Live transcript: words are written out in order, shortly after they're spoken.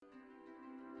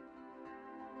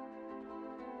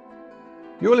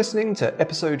You're listening to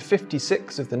episode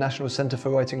 56 of the National Centre for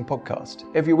Writing podcast.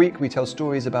 Every week we tell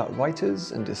stories about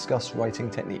writers and discuss writing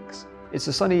techniques. It's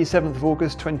the sunny 7th of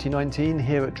August 2019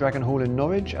 here at Dragon Hall in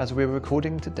Norwich as we're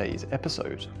recording today's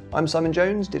episode. I'm Simon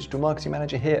Jones, Digital Marketing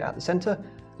Manager here at the Centre,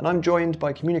 and I'm joined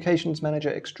by Communications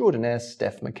Manager Extraordinaire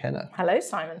Steph McKenna. Hello,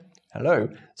 Simon. Hello.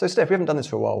 So Steph, we haven't done this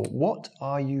for a while. What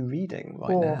are you reading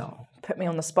right now? Put me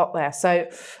on the spot there. So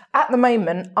at the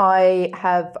moment,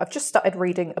 I've just started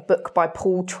reading a book by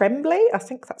Paul Tremblay. I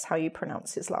think that's how you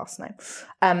pronounce his last name.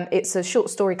 It's a short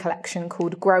story collection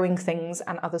called Growing Things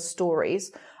and Other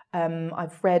Stories.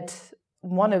 I've read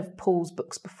one of Paul's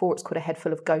books before. It's called A Head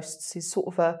Full of Ghosts. He's sort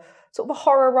of a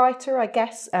horror writer, I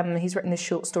guess. He's written this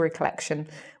short story collection,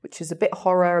 which is a bit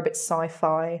horror, a bit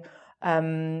sci-fi.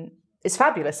 It's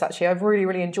fabulous, actually. I've really,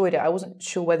 really enjoyed it. I wasn't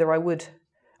sure whether I would.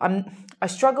 I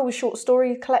struggle with short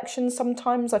story collections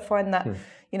sometimes. I find that,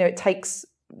 it takes,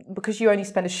 because you only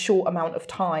spend a short amount of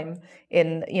time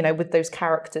in, with those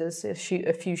characters, a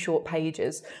few short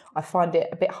pages, I find it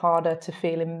a bit harder to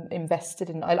feel invested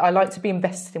in. I like to be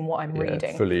invested in what I'm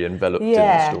reading. Fully enveloped in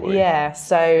the story. Yeah.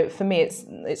 So for me,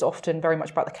 it's often very much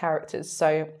about the characters.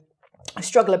 So I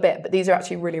struggle a bit, but these are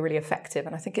actually really, really effective.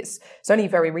 And I think it's only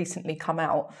very recently come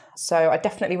out. So I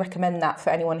definitely recommend that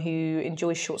for anyone who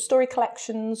enjoys short story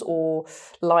collections or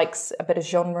likes a bit of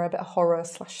genre, a bit of horror /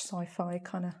 sci-fi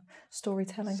kind of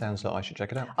storytelling. Sounds like I should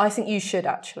check it out. I think you should,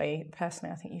 actually.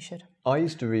 Personally, I think you should. I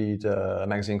used to read a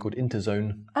magazine called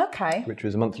Interzone. Okay. Which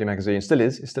was a monthly magazine. Still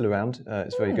is. It's still around.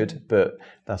 It's very good. But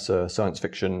that's a science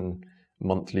fiction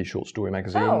monthly short story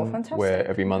magazine. Oh, fantastic. Where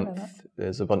every month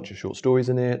there's a bunch of short stories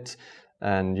in it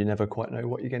and you never quite know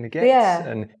what you're going to get. Yeah.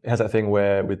 And it has that thing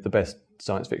where with the best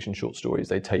science fiction short stories,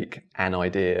 they take an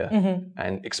idea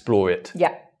and explore it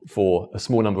for a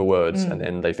small number of words and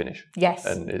then they finish. Yes,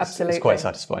 and absolutely. It's quite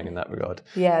satisfying in that regard.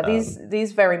 Yeah,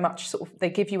 these very much sort of, they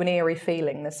give you an eerie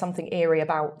feeling. There's something eerie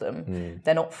about them.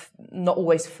 They're not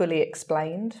always fully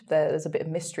explained. There's a bit of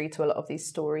mystery to a lot of these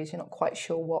stories. You're not quite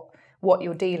sure what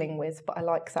you're dealing with, but I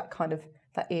like that kind of,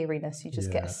 that eeriness. You just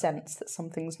get a sense that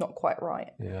something's not quite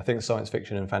right. Yeah, I think science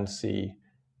fiction and fantasy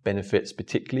benefits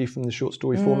particularly from the short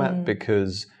story format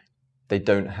because they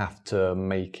don't have to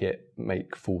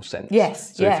make full sense.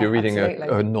 Yes, so if you're reading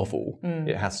a novel,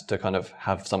 it has to kind of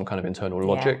have some kind of internal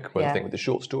logic. Whereas I think with the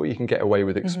short story, you can get away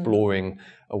with exploring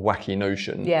a wacky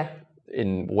notion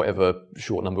in whatever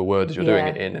short number of words you're doing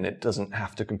it in, and it doesn't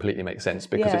have to completely make sense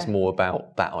because it's more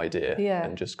about that idea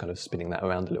and just kind of spinning that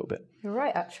around a little bit. You're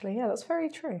right, actually. Yeah, that's very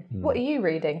true. What are you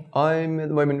reading? I'm at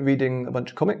the moment reading a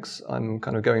bunch of comics. I'm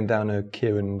kind of going down a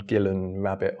Kieran Gillen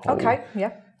rabbit hole. Okay,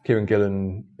 yeah. Kieran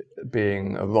Gillen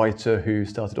being a writer who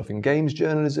started off in games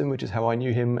journalism, which is how I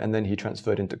knew him, and then he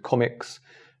transferred into comics.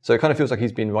 So it kind of feels like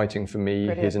he's been writing for me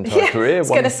his entire career. I was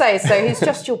going to say, so he's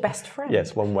just your best friend.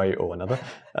 Yes, one way or another.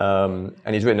 And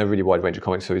he's written a really wide range of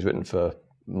comics. So he's written for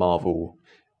Marvel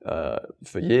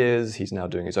for years. He's now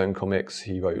doing his own comics.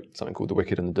 He wrote something called The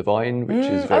Wicked and the Divine, which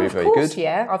is very, very good.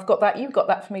 Yeah, I've got that. You've got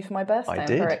that for me for my birthday. I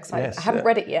did. I'm very excited. Yes, I haven't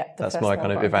read it yet. That's my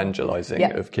kind of evangelising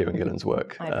of Kieran Gillen's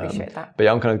work. I appreciate that. But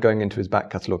yeah, I'm kind of going into his back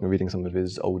catalogue and reading some of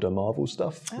his older Marvel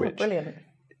stuff. Oh, brilliant.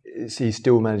 He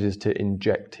still manages to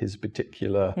inject his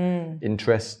particular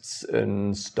interests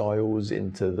and styles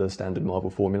into the standard Marvel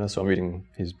formula. So I'm reading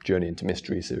his Journey into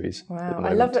Mystery series. Wow,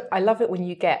 I love it when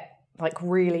you get like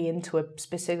really into a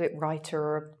specific writer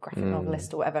or a graphic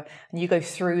novelist or whatever, and you go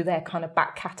through their kind of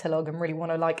back catalogue and really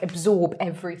want to like absorb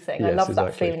everything. Yes, I love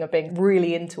that feeling of being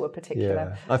really into a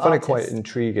particular I find artist. it quite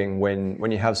intriguing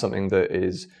when you have something that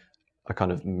is a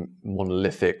kind of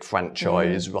monolithic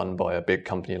franchise run by a big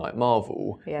company like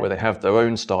Marvel, where they have their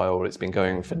own style, it's been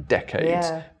going for decades.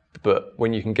 Yeah. But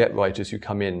when you can get writers who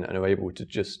come in and are able to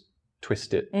just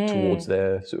twist it towards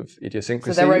their sort of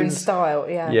idiosyncrasies. So their own style,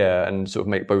 Yeah, and sort of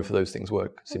make both of those things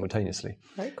work simultaneously.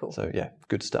 Very cool. So yeah,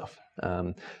 good stuff.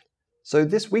 So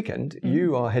this weekend,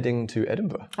 you are heading to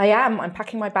Edinburgh. I am. I'm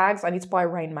packing my bags. I need to buy a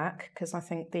rain mac because I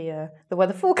think the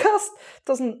weather forecast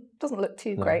doesn't look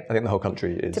too great. I think the whole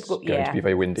country is going to be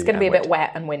very windy. It's going to be a bit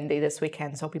wet and windy this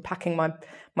weekend, so I'll be packing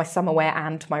my summer wear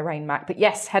and my rain mac. But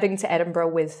yes, heading to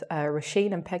Edinburgh with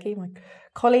Roisin and Peggy, my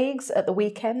colleagues, at the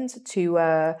weekend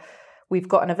to. We've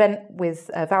got an event with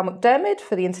Val McDermid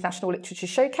for the International Literature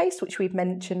Showcase, which we've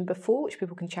mentioned before, which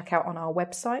people can check out on our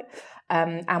website.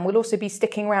 And we'll also be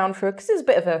sticking around because it's a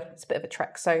bit of a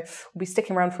trek. So we'll be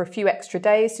sticking around for a few extra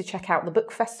days to check out the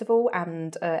book festival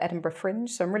and Edinburgh Fringe.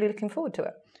 So I'm really looking forward to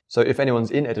it. So if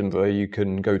anyone's in Edinburgh, you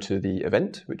can go to the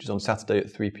event, which is on Saturday at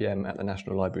 3 p.m. at the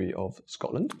National Library of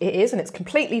Scotland. It is, and it's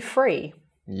completely free.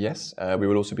 Yes, we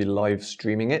will also be live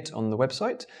streaming it on the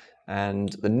website.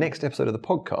 And the next episode of the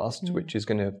podcast, which is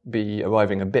going to be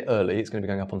arriving a bit early, it's going to be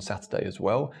going up on Saturday as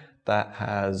well, that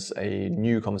has a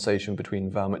new conversation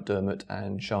between Val McDermott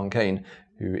and Sian Kane,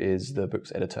 who is the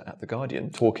book's editor at The Guardian,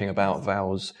 talking about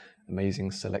Val's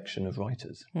amazing selection of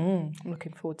writers. I'm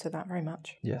looking forward to that very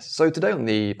much. Yes. So today on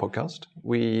the podcast,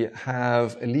 we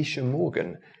have Alicia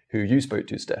Morgan, who you spoke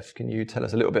to, Steph. Can you tell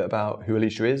us a little bit about who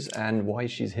Alicia is and why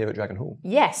she's here at Dragon Hall?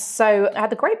 Yes, so I had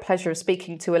the great pleasure of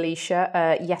speaking to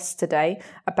Alicia yesterday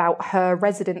about her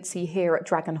residency here at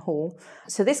Dragon Hall.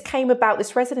 So this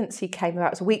residency came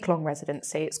about, it's a week-long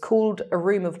residency. It's called A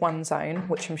Room of One's Own,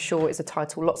 which I'm sure is a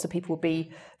title lots of people will be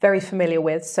very familiar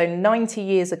with. So 90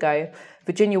 years ago,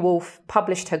 Virginia Woolf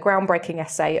published her groundbreaking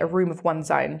essay, A Room of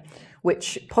One's Own,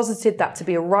 which posited that to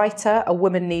be a writer, a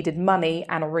woman needed money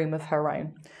and a room of her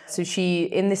own. So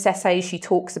in this essay, she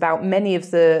talks about many of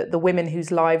the women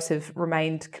whose lives have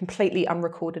remained completely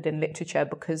unrecorded in literature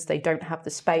because they don't have the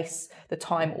space, the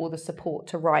time or the support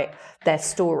to write their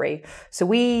story. So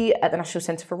we at the National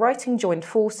Centre for Writing joined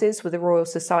forces with the Royal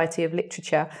Society of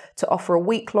Literature to offer a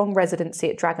week-long residency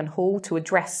at Dragon Hall to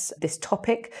address this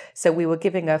topic. So we were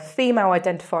giving a female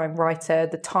identifying writer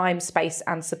the time, space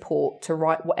and support to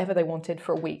write whatever they wanted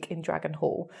for a week in Dragon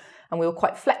Hall. And we were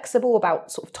quite flexible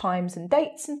about sort of times and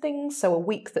dates and things. So a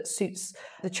week that suits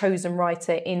the chosen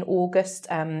writer in August.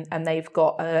 And they've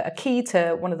got a key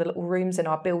to one of the little rooms in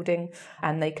our building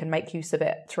and they can make use of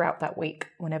it throughout that week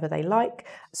whenever they like.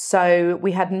 So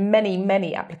we had many,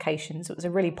 many applications. It was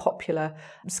a really popular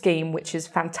scheme, which is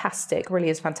fantastic, really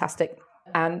is fantastic.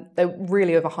 And they're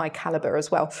really of a high calibre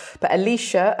as well. But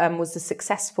Alicia was the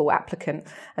successful applicant.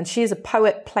 And she is a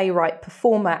poet, playwright,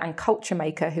 performer and culture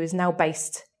maker who is now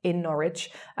based in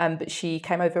Norwich, but she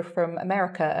came over from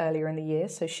America earlier in the year,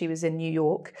 so she was in New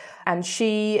York. And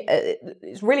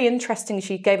it's really interesting.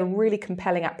 She gave a really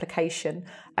compelling application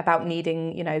about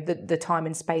needing, the time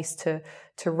and space to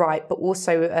write, but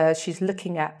also she's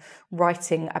looking at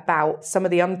writing about some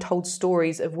of the untold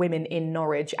stories of women in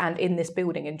Norwich and in this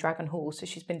building in Dragon Hall. So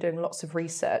she's been doing lots of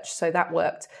research. So that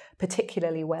worked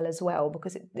particularly well as well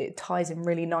because it ties in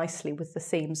really nicely with the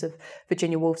themes of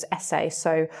Virginia Woolf's essay.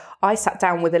 So I sat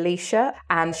down with Alicia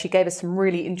and she gave us some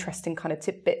really interesting kind of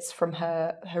tidbits from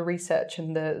her research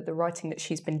and the writing that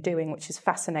she's been doing, which is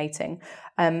fascinating.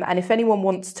 And if anyone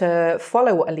wants to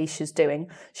follow what Alicia's doing,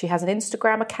 she has an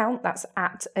Instagram account that's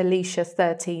at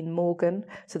Alicia13Morgan.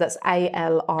 So that's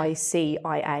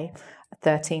ALICIA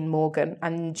 13 Morgan.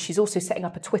 And she's also setting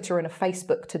up a Twitter and a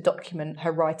Facebook to document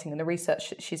her writing and the research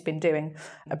that she's been doing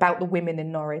about the women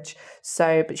in Norwich.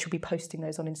 But she'll be posting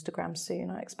those on Instagram soon,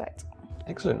 I expect.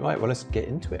 Excellent. Right, well, let's get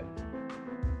into it.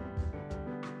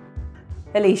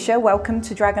 Alicia, welcome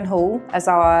to Dragon Hall as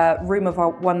our Room of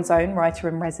One's Own writer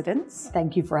in residence.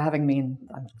 Thank you for having me.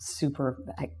 I'm super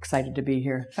excited to be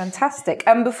here. Fantastic.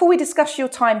 Before we discuss your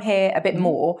time here a bit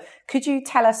more, could you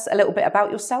tell us a little bit about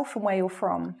yourself and where you're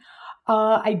from?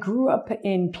 I grew up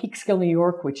in Peekskill, New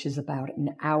York, which is about an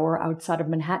hour outside of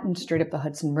Manhattan, straight up the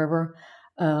Hudson River.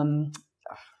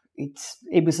 It's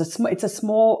a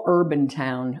small urban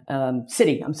town,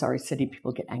 city. I'm sorry, city.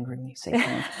 People get angry when you say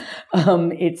town.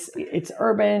 It's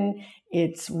urban.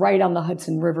 It's right on the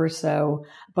Hudson River.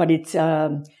 But it's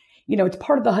it's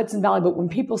part of the Hudson Valley. But when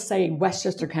people say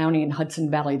Westchester County and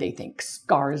Hudson Valley, they think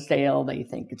Scarsdale. They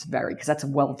think it's because that's a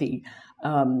wealthy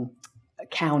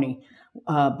county.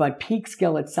 But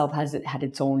Peekskill itself had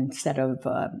its own set of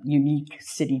unique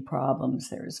city problems.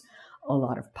 There's a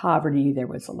lot of poverty. There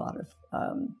was a lot of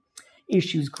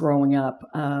issues growing up,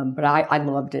 but I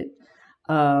loved it.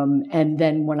 And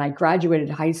then when I graduated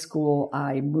high school,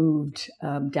 I moved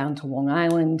down to Long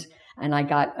Island, and I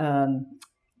got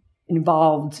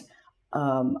involved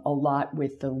a lot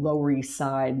with the Lower East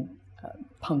Side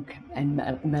punk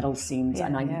and metal scenes,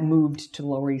 and I moved to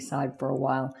Lower East Side for a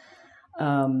while.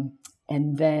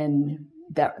 And then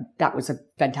that was a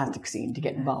fantastic scene to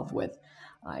get involved with.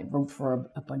 I wrote for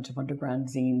a bunch of underground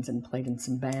zines and played in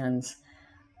some bands.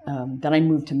 Then I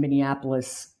moved to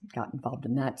Minneapolis, got involved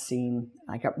in that scene.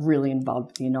 I got really involved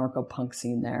with the anarcho-punk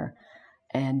scene there,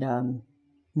 and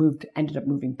ended up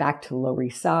moving back to the Lower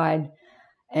East Side.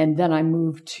 And then I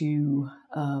moved to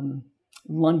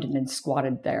London and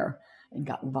squatted there and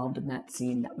got involved in that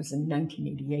scene. That was in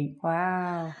 1988.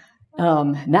 Wow.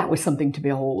 And that was something to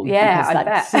behold. Yeah, I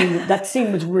bet. That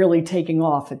scene was really taking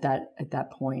off at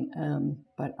that point.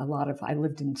 But I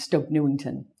lived in Stoke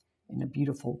Newington in a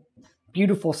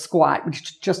beautiful squat,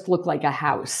 which just looked like a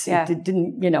house. Yeah. It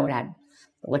didn't, it had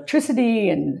electricity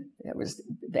and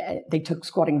they took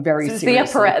squatting very So it's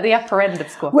seriously. the upper end of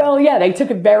squatting. Well, yeah, they took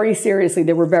it very seriously.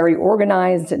 They were very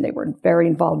organized and they were very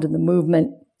involved in the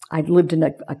movement. I'd lived in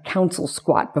a council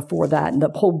squat before that, and the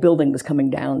whole building was coming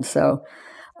down. So,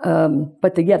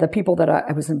 but the people that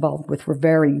I was involved with were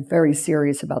very, very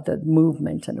serious about the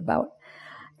movement and about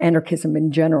anarchism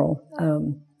in general.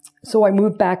 So I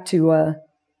moved back to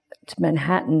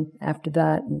Manhattan after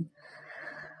that,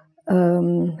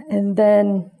 and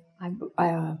then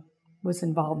I was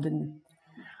involved in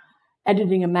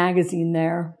editing a magazine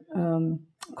there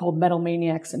called Metal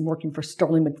Maniacs, and working for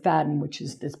Sterling McFadden, which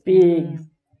is this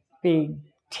big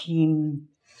teen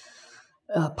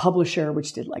publisher,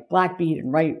 which did like Black Beat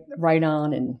and Right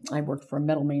On, and I worked for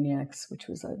Metal Maniacs, which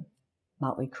was a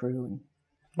Motley Crue. And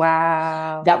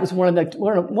wow, that was one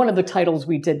of the titles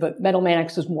we did. But Metal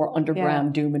Maniacs was more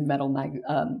underground doom and metal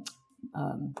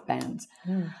bands.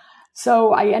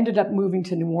 So I ended up moving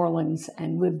to New Orleans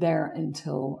and lived there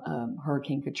until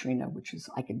Hurricane Katrina, which is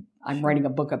I'm writing a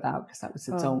book about, because that was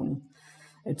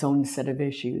its own set of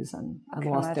issues, and I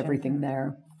lost everything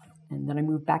there. And then I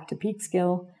moved back to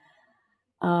Peekskill,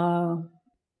 and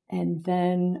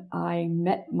then I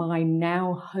met my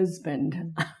now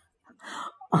husband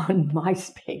on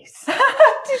MySpace.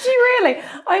 Did you really?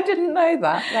 I didn't know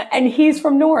that. And he's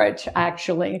from Norwich,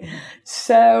 actually.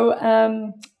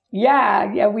 So.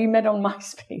 Yeah, we met on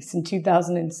MySpace in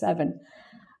 2007.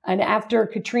 And after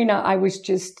Katrina, I was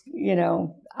just,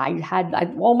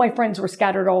 all my friends were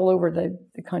scattered all over the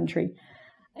country.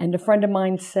 And a friend of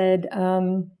mine said,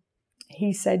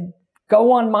 he said,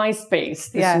 go on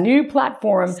MySpace, this new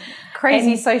platform.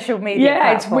 Crazy social media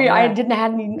platform. It's weird. Yeah. I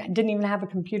didn't even have a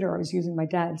computer. I was using my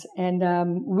dad's. And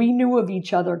we knew of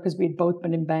each other because we had both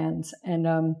been in bands. And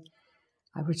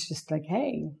I was just like,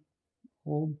 hey,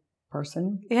 old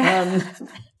person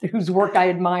whose work I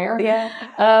admire.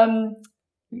 How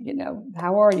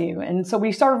are you? And so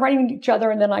we started writing each other,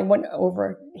 and then I went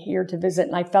over here to visit,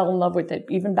 and I fell in love with it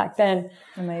even back then.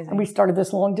 Amazing. And we started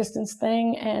this long distance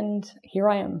thing, and here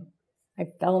I am. I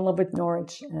fell in love with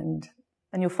Norwich, and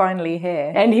you're finally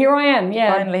here. And here I am,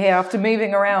 yeah. Finally here after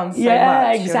moving around so much.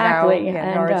 Yeah, exactly.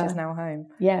 And Norwich is now home.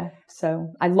 Yeah,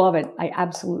 so I love it. I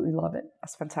absolutely love it.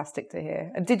 That's fantastic to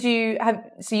hear. And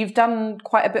you've done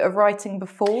quite a bit of writing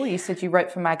before? You said you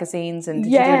wrote for magazines, and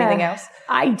did you do anything else?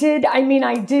 I did.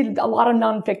 I did a lot of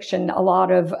nonfiction, a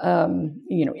lot of,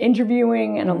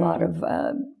 interviewing, and a lot of,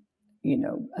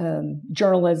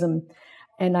 journalism.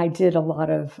 And I did a lot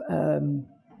of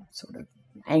sort of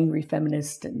angry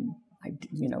feminist and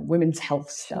women's health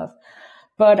stuff.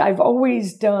 But I've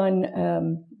always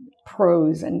done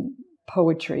prose and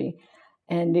poetry.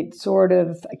 And it sort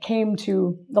of came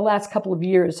to the last couple of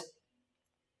years,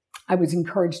 I was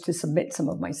encouraged to submit some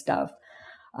of my stuff.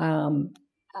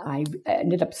 I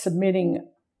ended up submitting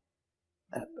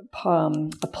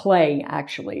a play,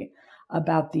 actually,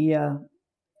 about the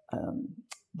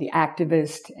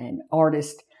activist and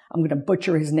artist, I'm going to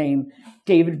butcher his name,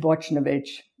 David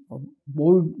Wojnarowicz, or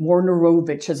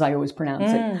Warnerovich, as I always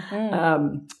pronounce it.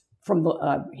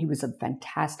 He was a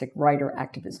fantastic writer,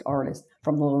 activist, artist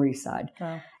from the Lower East Side.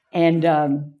 Wow. And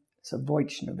so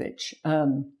Wojnarowicz,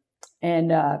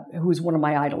 who was one of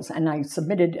my idols. And I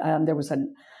submitted,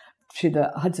 to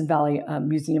the Hudson Valley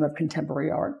Museum of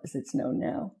Contemporary Art, as it's known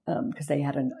now, because they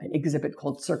had an exhibit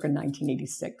called Circa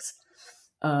 1986,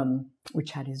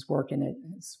 which had his work in it,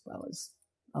 as well as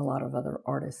a lot of other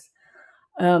artists.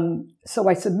 So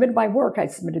I submitted my work. I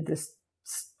submitted this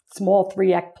small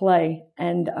 3-act play,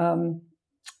 and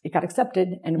it got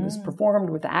accepted, and it was performed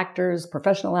with actors,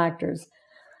 professional actors,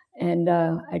 and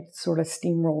I sort of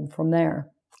steamrolled from there.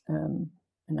 And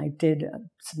I did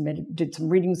some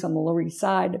readings on the Lower East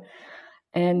Side,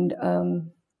 and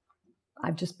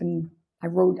I've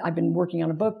been working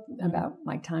on a book about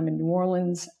my time in New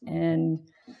Orleans, and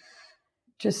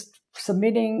just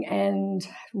submitting, and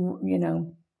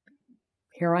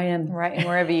here I am. Writing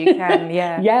wherever you can,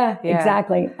 yeah,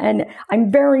 exactly. And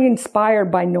I'm very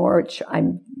inspired by Norwich.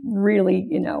 I'm really,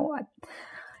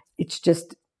 it's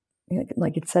just,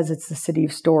 like it says, it's the city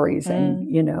of stories. And,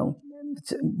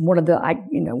 it's one of the,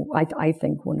 I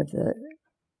think one of the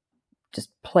just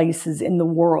places in the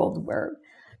world where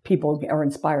people are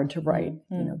inspired to write,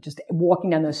 just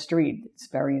walking down the street, it's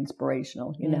very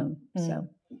inspirational, so.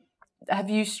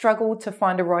 Have you struggled to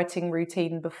find a writing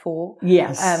routine before?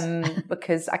 Yes.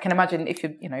 Because I can imagine if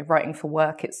you're, writing for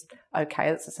work, it's okay,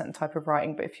 it's a certain type of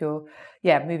writing. But if you're,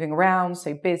 moving around,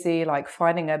 so busy, like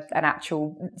finding an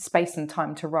actual space and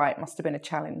time to write must have been a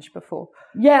challenge before.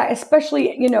 Yeah,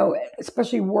 especially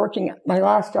working. My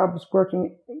last job was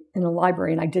working in a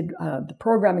library, and I did the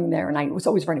programming there, and I was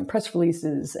always writing press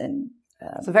releases and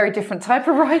It's a very different type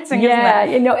of writing, yeah,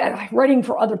 isn't it? Writing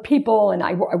for other people. And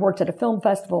I worked at a film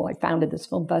festival. I founded this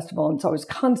film festival. And so I was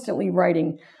constantly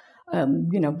writing,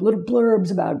 little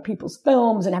blurbs about people's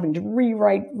films and having to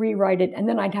rewrite it. And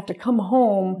then I'd have to come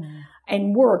home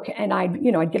and work. And I'd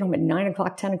get home at 9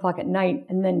 o'clock, 10 o'clock at night,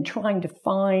 and then trying to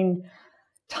find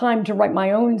time to write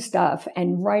my own stuff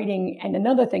and writing. And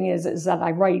another thing is that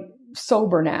I write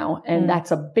sober now, and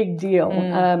that's a big deal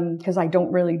because I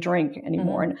don't really drink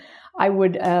anymore. And I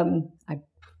was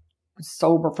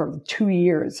sober for 2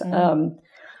 years,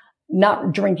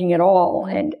 not drinking at all.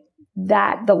 And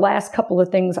the last couple of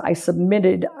things I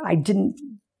submitted, I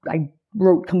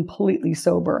wrote completely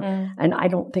sober. And I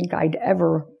don't think I'd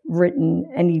ever written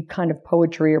any kind of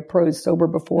poetry or prose sober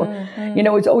before.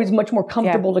 It's always much more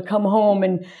comfortable to come home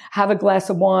and have a glass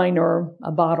of wine or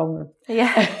a bottle or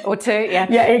or two.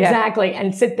 Yeah, exactly.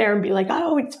 And sit there and be like,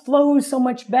 oh, it flows so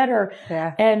much better.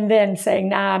 Yeah. And then saying,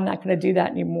 nah, I'm not going to do that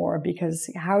anymore, because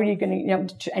how are you going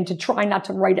to, and to try not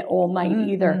to write it all night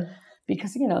either.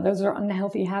 Because, those are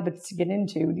unhealthy habits to get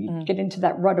into. You get into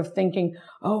that rut of thinking,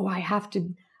 oh, I have to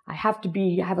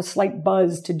have a slight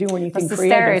buzz to do anything That's the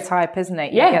creative. Stereotype, isn't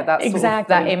it? You Yeah, get that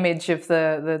exactly. That image of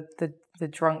the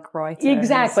drunk writer.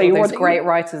 Exactly. Or those great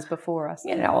writers before us.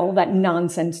 All that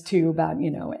nonsense too about,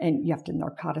 and you have to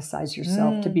narcotize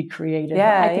yourself to be creative.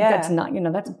 Yeah, I think that's not,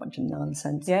 that's a bunch of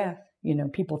nonsense. Yeah.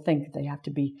 People think they have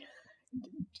to be,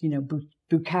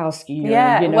 Bukowski.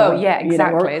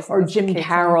 Exactly. Or Jim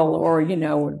Carroll, or,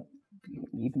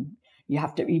 even you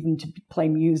have to, even to play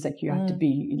music, you have to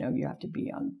be, you have to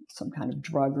be on some kind of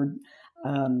drug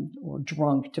or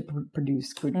drunk to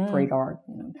produce great art.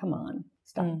 Come on,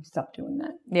 stop doing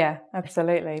that. Yeah,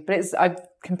 absolutely. But I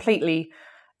completely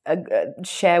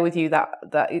share with you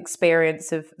that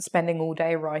experience of spending all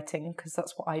day writing, because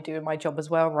that's what I do in my job as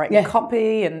well, writing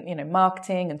copy and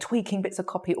marketing and tweaking bits of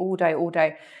copy all day,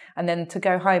 and then to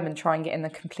go home and try and get in a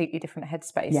completely different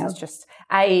headspace is just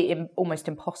almost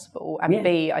impossible, and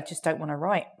B, I just don't want to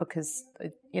write because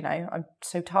I'm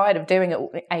so tired of doing it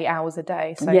 8 hours a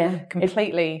day. So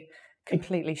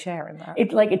completely sharing that.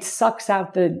 It sucks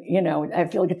out I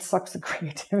feel like it sucks the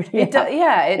creativity. It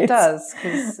does.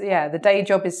 Because, the day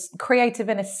job is creative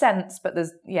in a sense, but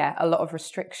there's, a lot of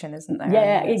restriction, isn't there?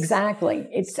 Yeah, exactly.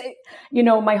 It's,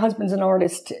 my husband's an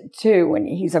artist too, and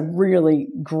he's a really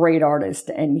great artist.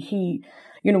 And he,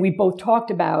 we both talked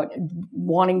about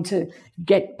wanting to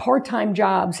get part-time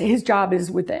jobs. His job is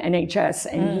with the NHS,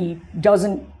 and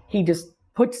he just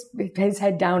puts his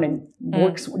head down and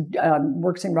works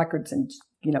in records and,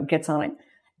 gets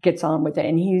on with it.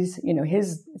 And he's,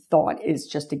 his thought is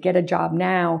just to get a job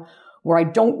now where I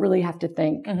don't really have to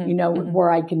think,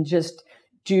 where I can just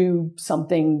do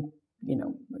something,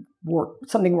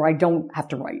 something where I don't have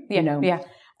to write,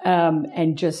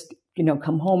 and just,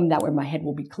 come home. That way my head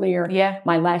will be clear. Yeah.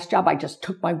 My last job, I just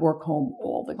took my work home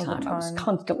all the time. I was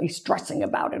constantly stressing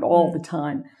about it all the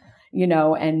time.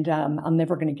 And I'm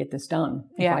never going to get this done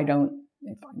if I don't,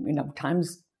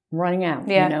 time's running out,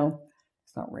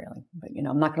 It's not really, but,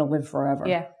 I'm not going to live forever.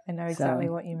 Yeah, I know exactly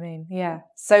what you mean. Yeah.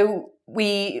 So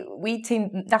we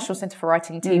National Centre for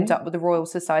Writing teamed up with the Royal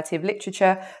Society of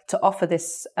Literature to offer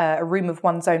this a room of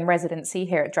one's own residency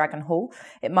here at Dragon Hall.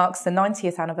 It marks the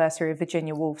 90th anniversary of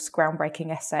Virginia Woolf's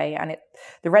groundbreaking essay, and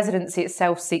the residency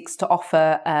itself seeks to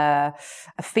offer a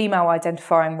female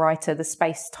identifying writer the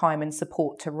space, time and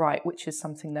support to write, which is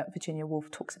something that Virginia Woolf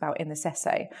talks about in this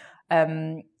essay.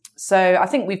 So I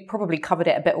think we've probably covered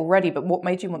it a bit already, but what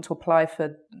made you want to apply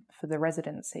for the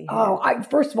residency here?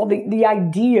 First of all, the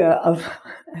idea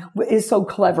is so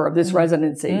clever of this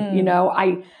residency.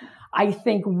 I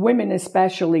think women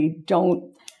especially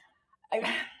don't.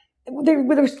 There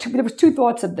was two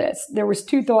thoughts of this. There was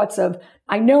two thoughts of,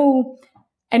 I know,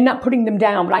 and not putting them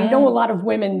down, but I know a lot of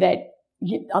women that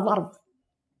how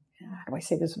do I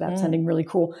say this without sounding really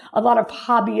cruel? A lot of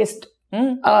hobbyist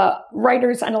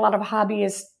writers and a lot of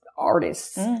hobbyist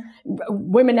artists,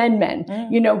 women and men,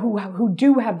 who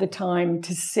do have the time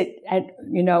to sit at,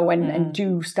 and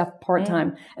do stuff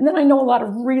part-time. And then I know a lot of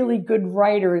really good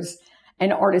writers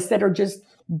and artists that are just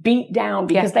beat down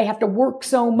because they have to work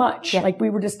so much, like we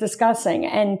were just discussing.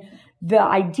 And the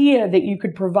idea that you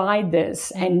could provide this,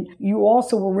 and you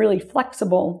also were really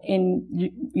flexible in,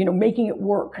 making it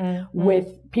work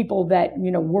with people that,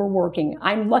 were working.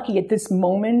 I'm lucky at this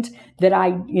moment that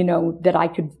I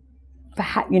could,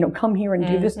 come here and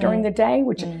do this during the day,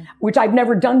 which I've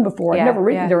never done before. I've never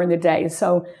written during the day.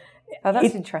 So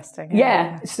that's interesting.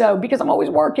 Yeah. So because I'm always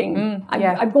working,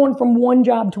 I've gone from one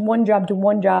job to one job to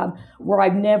one job where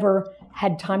I've never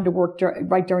had time to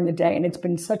write during the day. And it's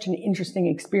been such an interesting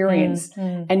experience.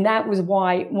 And that was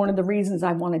why one of the reasons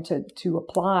I wanted to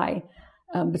apply,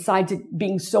 besides it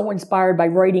being so inspired by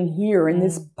writing here in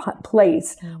this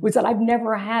place, was that I've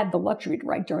never had the luxury to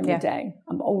write during the day.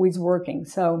 I'm always working.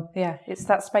 So yeah, it's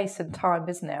that space and time,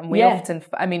 isn't it? And we often,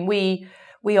 I mean, we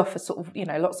offer sort of,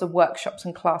 lots of workshops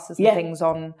and classes and things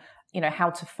on, how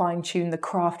to fine tune the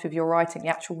craft of your writing, the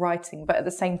actual writing. But at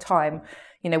the same time,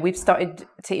 we've started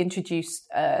to introduce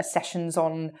sessions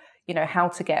on, how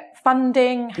to get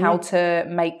funding, how to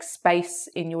make space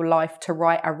in your life to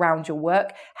write around your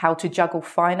work, how to juggle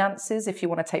finances if you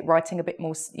want to take writing a bit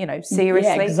more, seriously.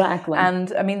 Yeah, exactly.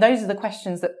 And I mean, those are the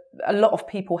questions that a lot of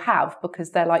people have,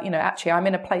 because they're like, actually, I'm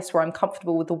in a place where I'm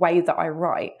comfortable with the way that I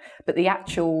write, but the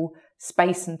actual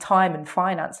space and time and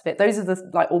finance of it, those are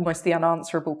the almost the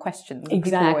unanswerable questions.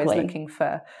 Exactly. People are always looking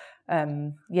for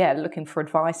looking for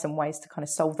advice and ways to kind of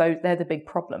solve those. They're the big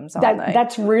problems, aren't they?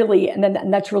 That's really,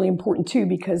 and that's really important too,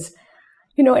 because,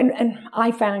 and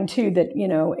I found too that,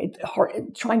 it's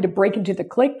hard trying to break into the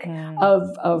clique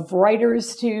of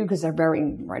writers too, because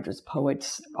writers,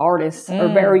 poets, artists are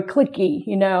very cliquey,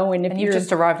 and you've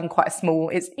just arrived in quite a small,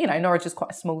 Norwich is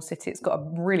quite a small city. It's got a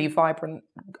really vibrant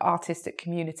artistic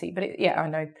community, but I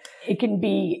know it can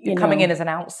be, you're coming in as an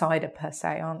outsider per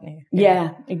se, aren't you?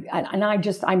 Yeah. And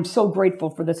I'm so grateful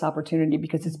for this opportunity,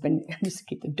 because it's been, just to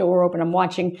keep the door open. I'm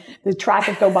watching the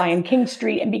traffic go by in King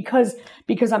Street, and because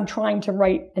I'm trying to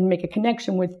write and make a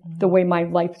connection with the way my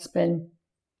life has been,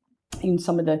 in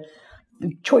some of the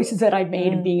choices that I've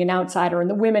made of being an outsider, and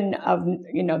the women of,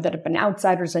 that have been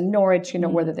outsiders in Norwich,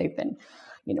 whether they've been,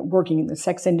 working in the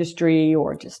sex industry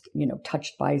or just,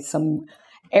 touched by some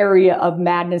area of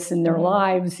madness in their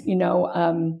lives,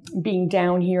 being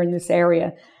down here in this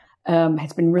area,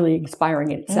 has been really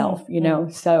inspiring in itself,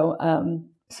 so I'm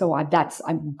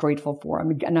grateful for.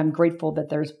 And I'm grateful that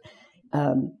there's,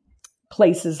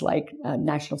 places like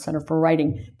National Center for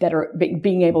Writing that are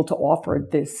being able to offer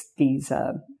these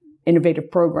innovative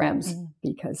programs,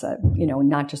 because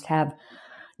not just have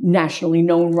nationally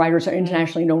known writers or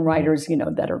internationally known writers,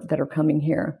 that are coming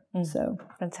here. So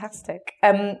fantastic.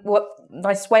 What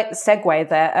nice segue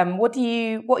there. What are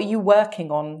you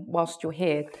working on whilst you're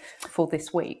here for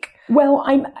this week? Well,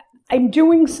 I'm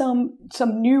doing some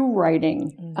new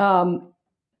writing,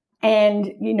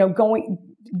 and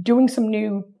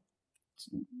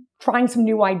trying some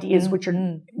new ideas, which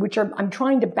are I'm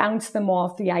trying to bounce them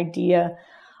off the idea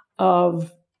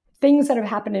of things that have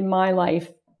happened in my life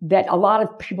that a lot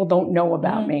of people don't know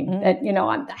about me, that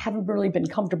I haven't really been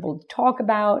comfortable to talk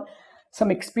about. Some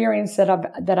experiences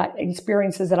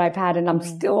that I've had, and I'm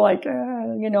still like,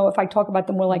 if I talk about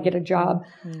them, will I get a job?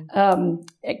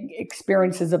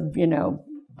 Experiences of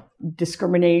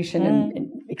discrimination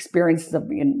and experiences of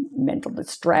mental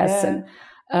distress,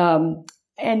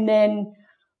 and then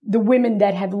the women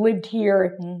that have lived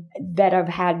here that have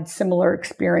had similar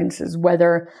experiences,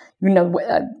 whether some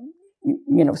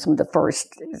of the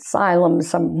first asylums,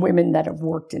 some women that have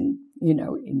worked in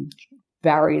in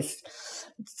various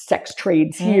sex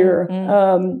trades here,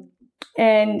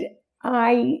 and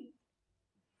I'm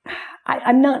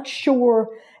not sure,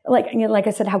 like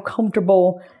I said, how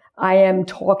comfortable I am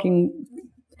talking.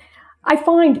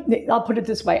 I'll put it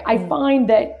this way: I find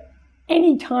that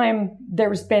anytime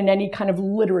there's been any kind of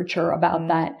literature about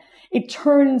that, it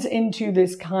turns into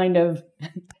this kind of,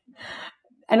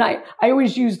 and I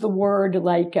always use the word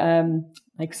like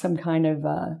some kind of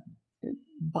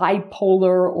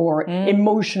bipolar or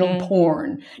emotional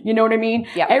porn. You know what I mean?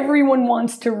 Yeah. Everyone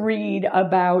wants to read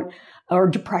about, or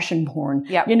depression porn.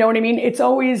 Yeah. You know what I mean? It's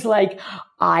always like,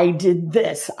 I did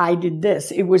this.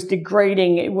 It was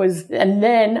degrading. And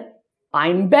then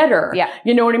I'm better. Yeah.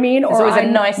 You know what I mean? It's always a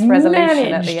nice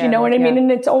resolution at the end. You know what I mean?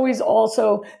 And it's always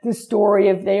also the story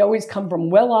of, they always come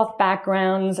from well-off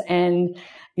backgrounds, and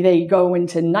they go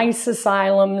into nice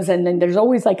asylums, and then there's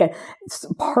always like a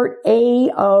part A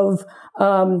of,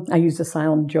 I use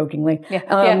asylum jokingly.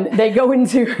 They go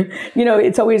into,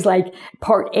 it's always like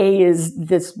part A is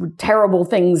this terrible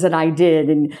things that I did,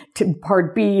 and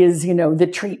part B is, the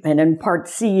treatment, and part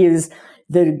C is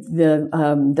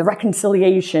the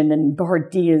reconciliation, and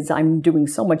part D is I'm doing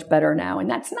so much better now. And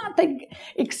that's not the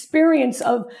experience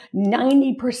of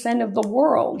 90% of the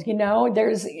world.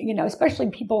 There's,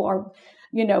 especially people are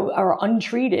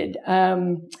untreated.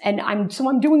 And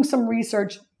I'm doing some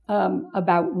research,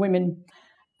 about women,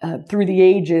 through the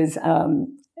ages,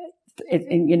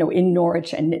 in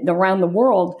Norwich and around the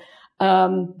world,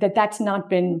 that's not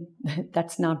been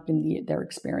their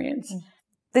experience.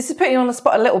 This is putting you on the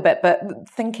spot a little bit, but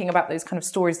thinking about those kind of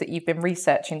stories that you've been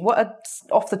researching, what are,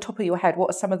 off the top of your head, what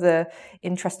are some of the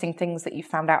interesting things that you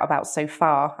found out about so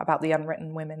far about the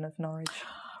unwritten women of Norwich?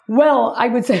 Well, I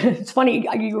would say it's funny.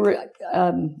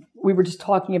 We were just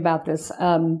talking about this.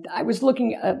 I was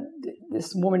looking at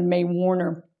this woman, May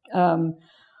Warner,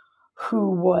 who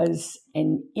was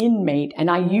an inmate,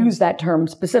 and I use that term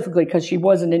specifically because she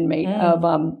was an inmate of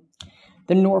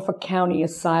the Norfolk County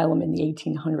Asylum in the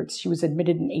 1800s. She was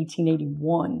admitted in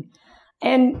 1881,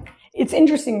 and it's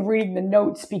interesting reading the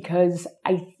notes because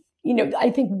I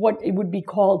think what it would be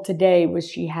called today was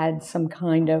she had some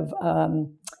kind of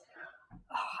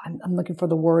I'm looking for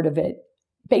the word of it.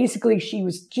 Basically, she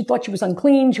thought she was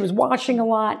unclean. She was washing a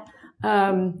lot.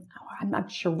 I'm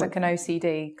not sure what. Like an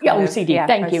OCD. Yeah, OCD. Yeah,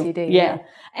 thank OCD, you. Yeah.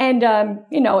 And,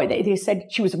 they said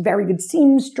she was a very good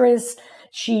seamstress.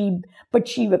 But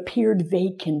she appeared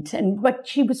vacant but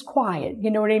she was quiet. You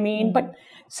know what I mean? But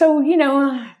so,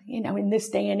 in this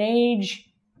day and age,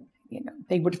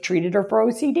 they would have treated her for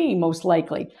OCD most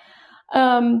likely. She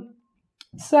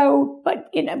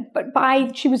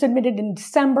was admitted in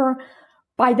December.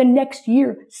 By the next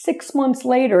year, 6 months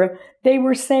later, they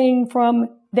were saying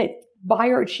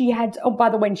she had, by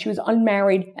the way, and she was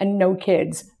unmarried and no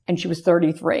kids, and she was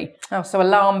 33. Oh, so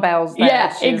alarm bells there.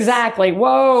 Yeah, exactly.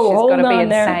 Whoa, hold on there. She's got to be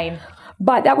insane.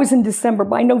 But that was in December.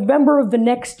 By November of the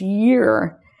next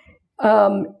year,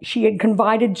 she had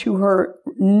confided to her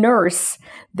nurse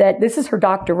this is her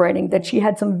doctor writing, that she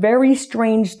had some very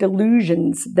strange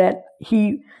delusions that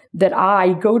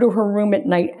I go to her room at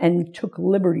night and took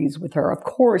liberties with her. Of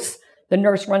course, the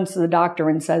nurse runs to the doctor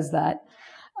and says that.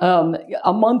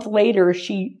 A month later,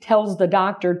 she tells the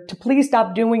doctor to please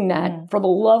stop doing that. For the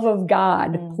love of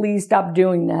God, please stop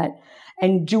doing that.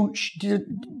 And do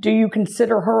you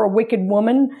consider her a wicked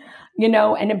woman?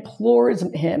 And implores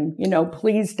him,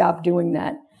 please stop doing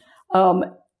that.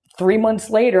 3 months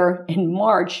later, in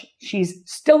March, she's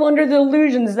still under the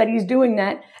illusions that he's doing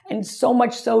that. And so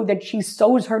much so that she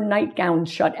sews her nightgown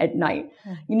shut at night.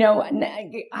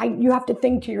 You have to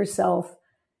think to yourself,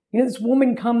 this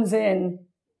woman comes in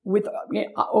with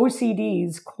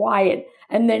OCDs, quiet,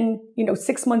 and then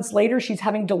 6 months later she's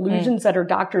having delusions that her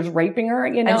doctor's raping her.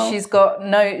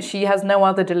 And she has no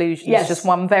other delusions. Yes. Just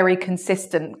one very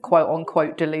consistent quote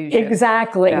unquote delusion.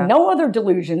 Exactly, no other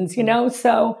delusions.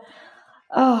 So,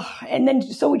 and then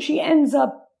so she ends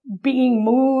up being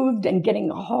moved and getting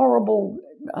horrible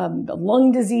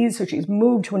lung disease. So she's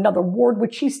moved to another ward,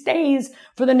 which she stays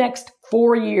for the next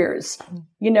 4 years.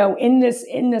 In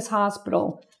this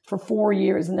hospital for 4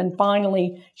 years. And then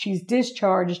finally she's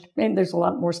discharged, and there's a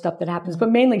lot more stuff that happens, but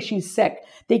mainly she's sick.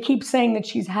 They keep saying that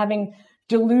she's having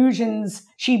delusions.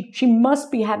 She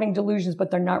must be having delusions, but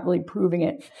they're not really proving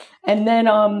it. And then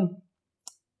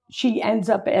she ends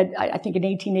up I think in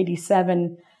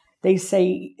 1887, they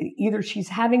say either she's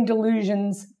having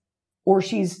delusions or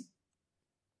she's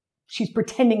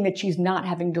pretending that she's not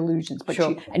having delusions, but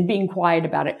and being quiet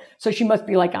about it. So she must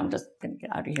be like, I'm just going to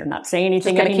get out of here, not say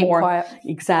anything anymore. Keep quiet.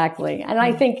 Exactly. And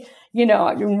I think,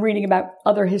 I've been reading about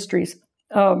other histories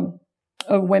of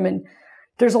women.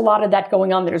 There's a lot of that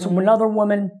going on. There's another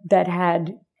woman that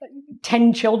had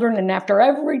 10 children, and after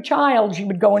every child, she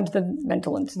would go into the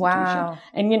mental institution. Wow.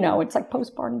 And, it's like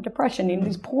postpartum depression.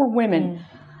 These poor women.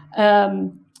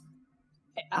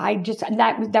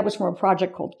 That was from a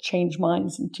project called Change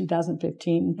Minds in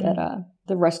 2015 that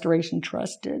the Restoration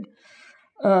Trust did.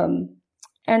 And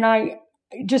I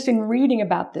just in reading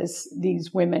about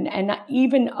these women, and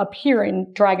even up here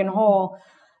in Dragon Hall,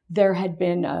 there had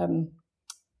been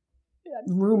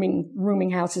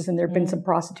rooming houses, and there had been some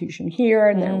prostitution here,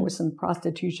 and there was some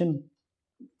prostitution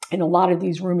in a lot of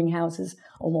these rooming houses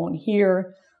along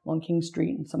here, along King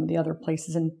Street, and some of the other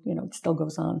places, and it still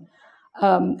goes on.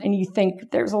 And you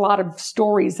think there's a lot of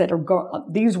stories that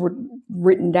these were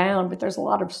written down, but there's a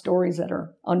lot of stories that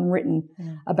are unwritten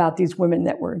about these women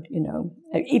that were,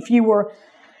 if you were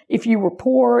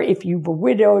poor, if you were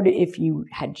widowed, if you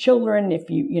had children, if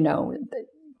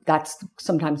that's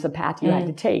sometimes the path you had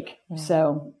to take.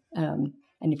 So, and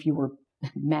if you were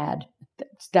mad,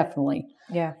 that's definitely,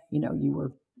 you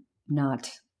were not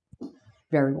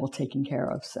very well taken care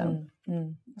of. So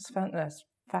That's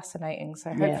fascinating.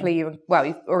 So hopefully you've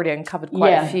already uncovered quite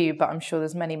a few, but I'm sure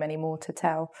there's many, many more to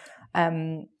tell.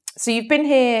 So you've been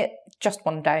here just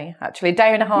one day, actually, a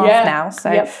day and a half now.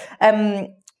 So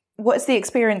what's the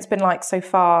experience been like so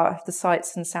far? Have the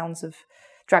sights and sounds of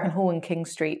Dragon Hall and King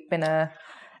Street been a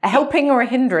a helping or a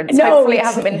hindrance? No, Hopefully it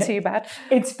hasn't been too bad.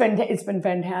 It's been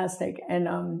fantastic, and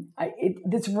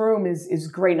this room is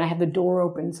great. And I have the door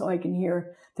open so I can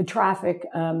hear the traffic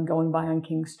going by on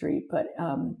King Street, but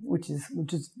which is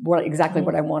exactly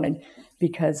what I wanted,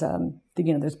 because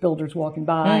there's builders walking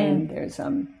by, and there's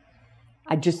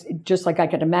I just like I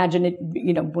could imagine it,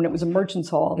 when it was a merchant's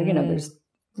hall, there's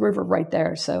river right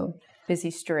there, so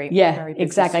busy street. Yeah, very busy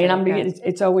exactly. street, And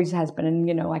it's always has been,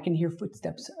 and I can hear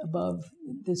footsteps above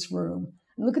this room.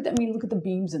 And look at that! Look at the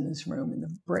beams in this room and the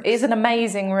bricks. It is an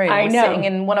amazing room. I We're know. sitting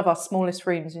in one of our smallest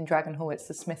rooms in Dragon Hall. It's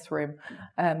the Smith room.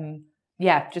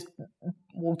 Just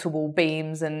wall-to-wall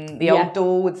beams and the old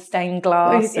door with stained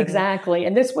glass. Exactly.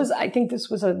 And I think this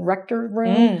was a rector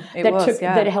room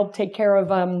that helped take care of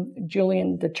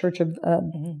Julian, the Church of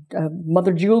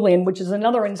Mother Julian, which is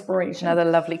another inspiration. Another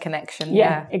lovely connection.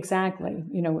 Yeah, exactly.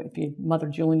 Mother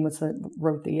Julian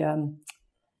wrote the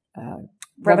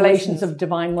Revelations of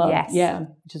Divine Love. Yes. Yeah,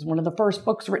 which is one of the first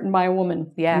books written by a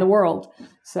woman in the world.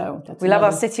 So we love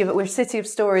our city we're a city of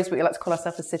stories, but we like to call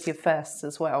ourselves a city of firsts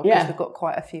as well, because we've got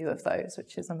quite a few of those,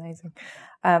 which is amazing.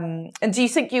 And do you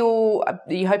think are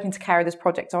you hoping to carry this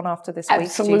project on after this week?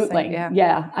 Absolutely.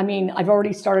 Yeah. I mean, I've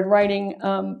already started writing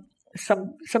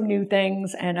some new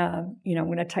things, and I'm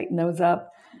going to tighten those up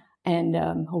and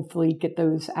hopefully get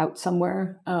those out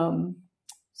somewhere,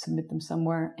 submit them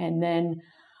somewhere, and then,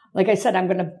 like I said,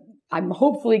 I'm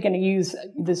hopefully going to use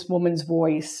this woman's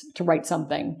voice to write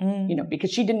something,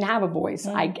 because she didn't have a voice.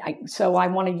 So I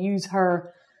want to use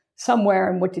her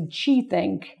somewhere. And what did she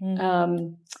think?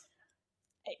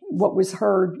 What was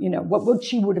her, what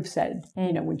she would have said,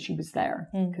 when she was there?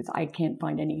 Because I can't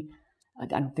find any. I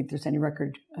don't think there's any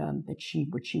record that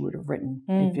what she would have written.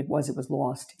 If it was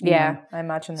lost. I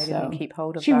imagine they didn't keep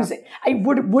hold of that. It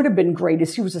would have been great if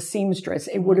she was a seamstress.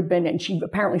 It would have been, and she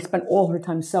apparently spent all her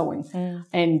time sewing.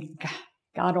 And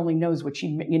God only knows what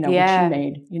she, what she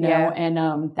made,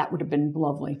 and that would have been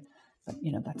lovely. But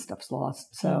that stuff's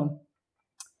lost. So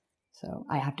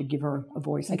I have to give her a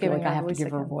voice. I feel like I have to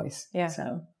give her a voice. Yeah.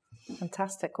 So.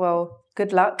 Fantastic. Well,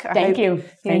 good luck. Thank you.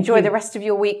 Enjoy the rest of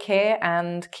your week here,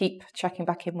 and keep checking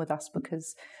back in with us,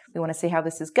 because we want to see how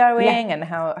this is going and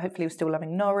how hopefully we're still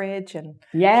loving Norwich. And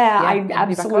I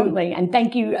absolutely. And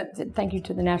thank you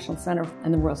to the National Centre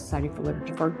and the Royal Society for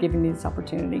Literature for giving me this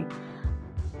opportunity.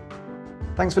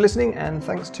 Thanks for listening, and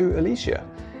thanks to Alicia.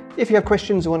 If you have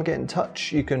questions or want to get in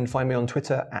touch, you can find me on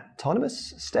Twitter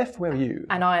 @Tarnimus. Steph, where are you?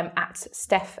 And I am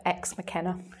 @StephX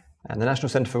McKenna. And the National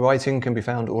Centre for Writing can be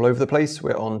found all over the place.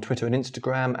 We're on Twitter and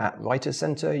Instagram @Writers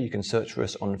Centre. You can search for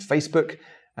us on Facebook.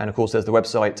 And of course, there's the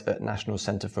website at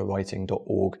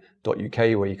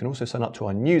nationalcentreforwriting.org.uk, where you can also sign up to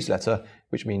our newsletter,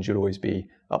 which means you'll always be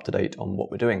up to date on what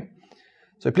we're doing.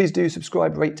 So please do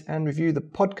subscribe, rate and review the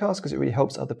podcast, because it really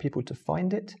helps other people to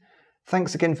find it.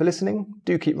 Thanks again for listening.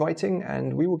 Do keep writing,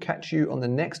 and we will catch you on the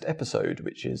next episode,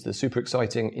 which is the super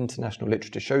exciting International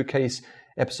Literature Showcase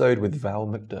episode with Val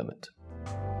McDermott.